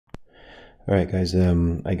All right, guys.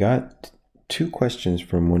 I got two questions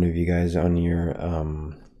from one of you guys on your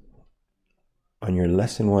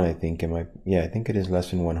lesson one. I think I think it is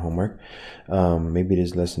lesson one homework. Maybe it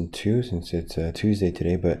is lesson two since it's Tuesday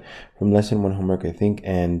today. But from lesson one homework, I think,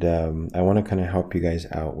 and I want to kind of help you guys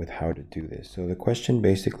out with how to do this. So the question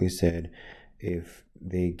basically said, if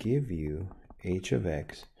they give you h of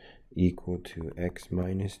x equal to x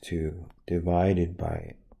minus 2 divided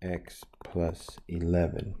by x plus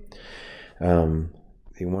 11.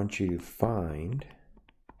 They want you to find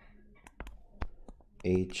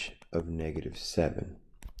h of negative 7.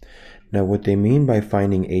 Now, what they mean by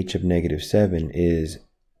finding h of negative 7 is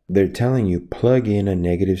they're telling you plug in a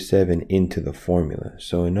negative 7 into the formula.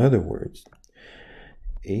 So in other words,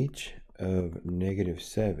 h of negative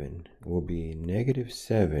 7 will be negative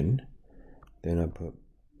 7. Then I'll put,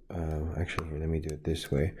 actually here, let me do it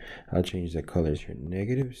this way. I'll change the colors here.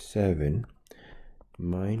 Negative 7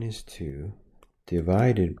 minus 2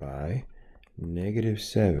 divided by negative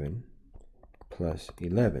 7 plus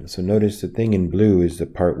 11. So notice the thing in blue is the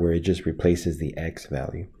part where it just replaces the x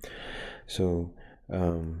value. So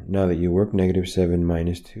now that you work, negative 7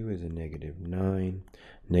 minus 2 is a negative 9.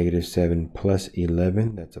 Negative 7 plus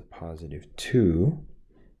 11, that's a positive 2.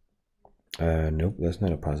 Nope, that's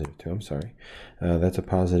not a positive 2, I'm sorry. That's a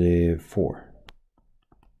positive 4.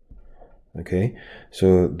 Okay,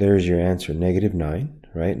 so there's your answer, negative 9,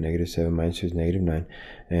 right? Negative 7 minus 2 is negative 9,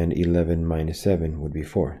 and 11 minus 7 would be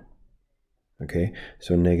 4. Okay,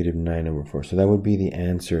 so negative 9 over 4. So that would be the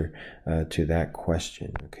answer to that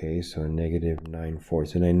question. Okay, so negative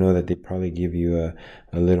 9/4. And I know that they probably give you a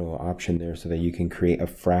little option there so that you can create a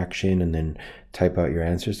fraction and then type out your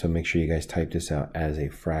answer. So make sure you guys type this out as a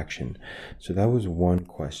fraction. So that was one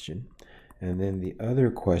question. And then the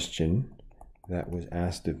other question that was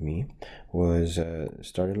asked of me was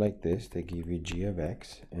started like this. They give you g of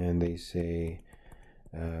x, and they say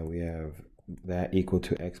we have that equal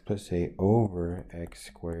to x plus 8 over x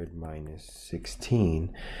squared minus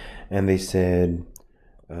 16. And they said,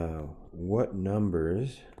 what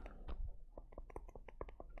numbers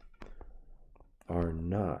are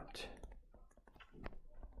not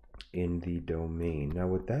in the domain? Now,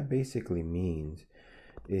 what that basically means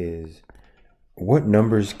is, what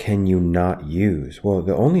numbers can you not use? Well,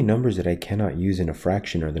 the only numbers that I cannot use in a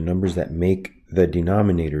fraction are the numbers that make the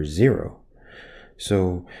denominator 0.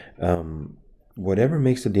 So whatever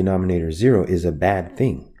makes the denominator 0 is a bad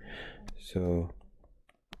thing. So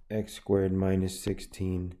x squared minus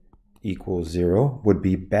 16 equals 0 would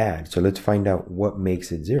be bad. So let's find out what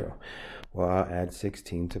makes it 0. Well, I'll add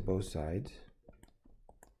 16 to both sides.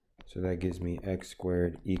 So that gives me x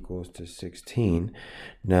squared equals to 16.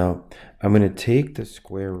 Now, I'm going to take the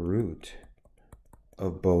square root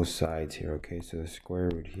of both sides here. Okay, so the square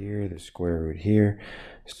root here, the square root here.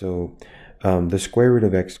 So the square root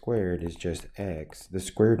of x squared is just x. The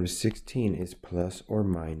square root of 16 is plus or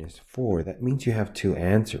minus 4. That means you have two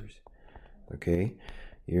answers. Okay,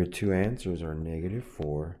 your two answers are negative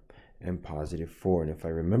 4 and positive 4. And if I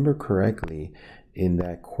remember correctly, in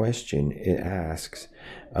that question, it asks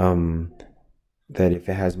that if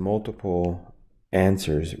it has multiple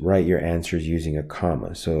answers, write your answers using a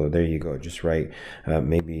comma. So there you go. Just write,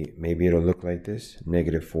 maybe it'll look like this,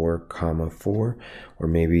 negative 4, comma 4, or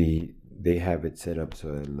maybe they have it set up so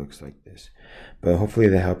it looks like this. But hopefully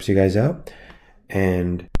that helps you guys out.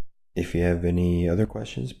 And if you have any other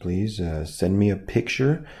questions, please send me a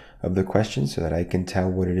picture of the question so that I can tell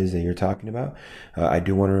what it is that you're talking about. I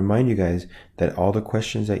do want to remind you guys that all the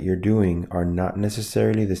questions that you're doing are not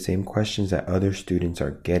necessarily the same questions that other students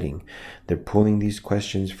are getting. They're pulling these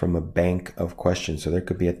questions from a bank of questions. So there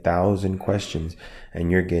could be 1,000 questions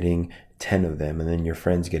and you're getting 10 of them, and then your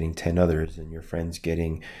friend's getting 10 others, and your friend's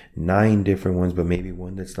getting 9 different ones, but maybe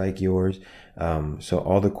one that's like yours. So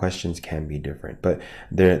all the questions can be different, but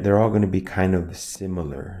they're all going to be kind of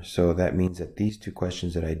similar. So that means that these two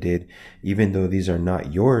questions that I did, even though these are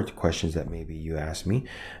not your questions that maybe you asked me,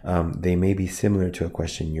 they may be similar to a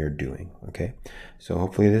question you're doing. Okay, so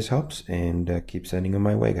hopefully this helps, and keep sending them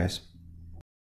my way, guys.